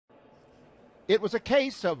It was a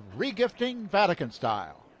case of regifting Vatican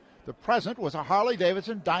style. The present was a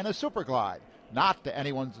Harley-Davidson Dyna Super Glide, not to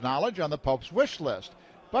anyone's knowledge on the Pope's wish list,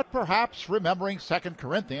 but perhaps remembering 2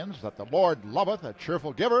 Corinthians that the Lord loveth a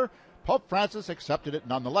cheerful giver, Pope Francis accepted it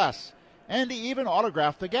nonetheless. And he even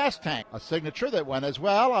autographed the gas tank, a signature that went as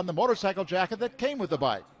well on the motorcycle jacket that came with the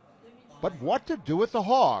bike. But what to do with the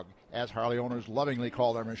hog, as Harley owners lovingly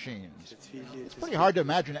call their machines? It's pretty hard to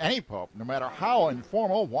imagine any pope, no matter how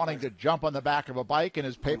informal, wanting to jump on the back of a bike in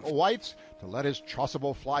his papal whites to let his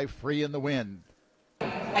chasuble fly free in the wind.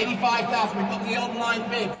 85,000, we've got the online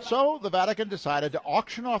bid. So the Vatican decided to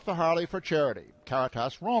auction off the Harley for charity.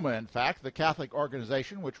 Caritas Roma, in fact, the Catholic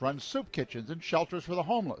organization which runs soup kitchens and shelters for the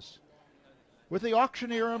homeless. With the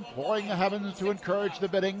auctioneer imploring the heavens to encourage the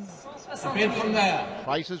bidding, The bid from there,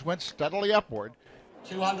 prices went steadily upward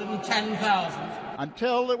 210,000.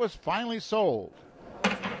 until it was finally sold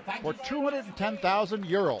for 210,000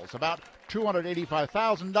 euros, about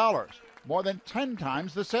 $285,000, more than 10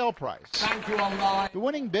 times the sale price. Thank you online. The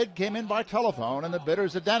winning bid came in by telephone, and the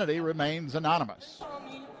bidder's identity remains anonymous.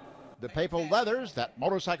 The papal leathers, that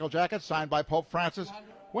motorcycle jacket signed by Pope Francis,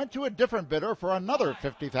 went to a different bidder for another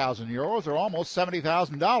 50,000 euros, or almost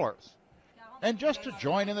 $70,000. And just to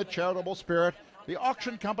join in the charitable spirit, the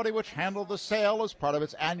auction company which handled the sale as part of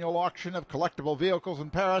its annual auction of collectible vehicles in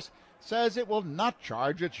Paris says it will not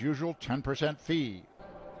charge its usual 10% fee.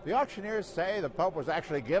 The auctioneers say the Pope was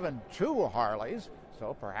actually given 2 Harleys,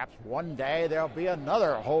 so perhaps one day there'll be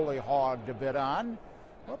another holy hog to bid on.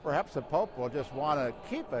 Or perhaps the Pope will just want to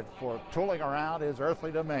keep it for tooling around his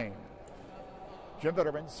earthly domain. Jim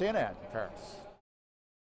Bitterman, CNN, Paris.